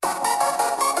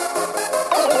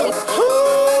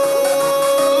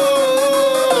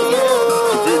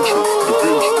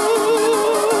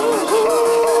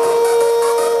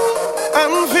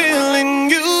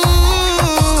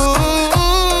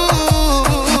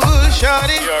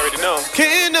shawty. You already know.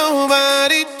 Can't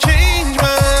nobody change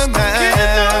my mind.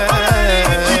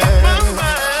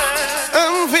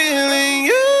 I'm feeling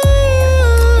you,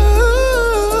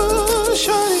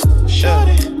 shawty,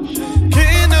 shawty.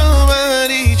 Can't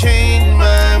nobody change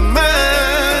my mind.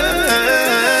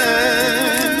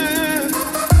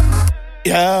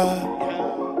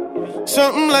 Yeah,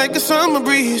 something like a summer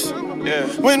breeze. Yeah.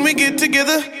 When we get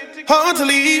together, hard to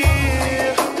leave.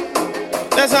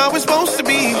 That's how it's supposed to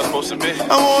be.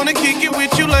 I wanna kick it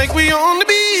with you like we on the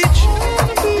beach.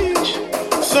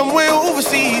 Somewhere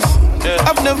overseas. Yeah.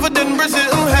 I've never done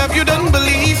Brazil, have you done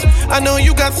Belize? I know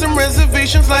you got some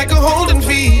reservations like a holding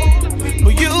fee.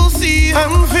 But you'll see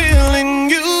I'm feeling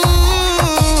you,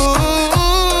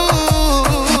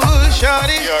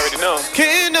 shawty. You already know.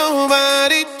 Can't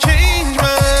nobody change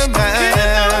my mind.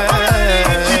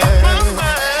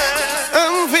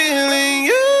 I'm feeling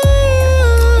you,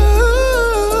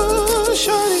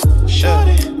 shawty,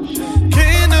 shawty.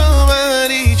 Can't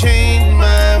nobody change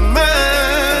my mind.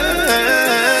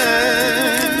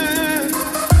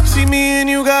 See, me and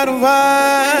you got a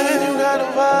vibe.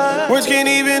 Words can't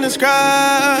even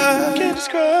describe.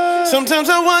 Sometimes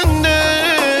I wonder,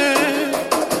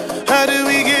 how do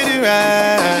we get it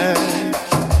right?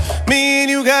 Me and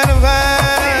you got a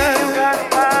vibe,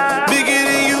 bigger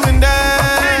than you and I.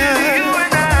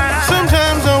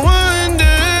 Sometimes I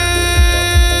wonder,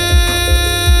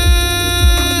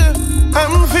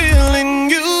 I'm feeling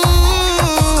you,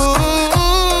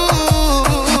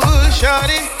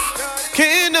 shawty.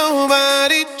 Can't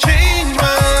nobody change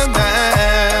my mind.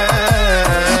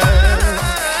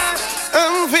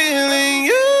 I'm feeling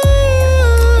you,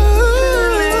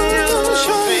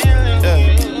 shawty.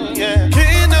 Yeah.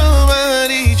 Can't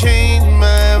nobody change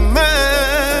my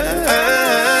mind.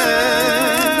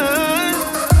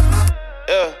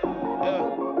 Yeah.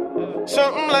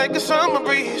 Something like a summer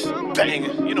breeze. Bang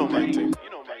it. You know my thing.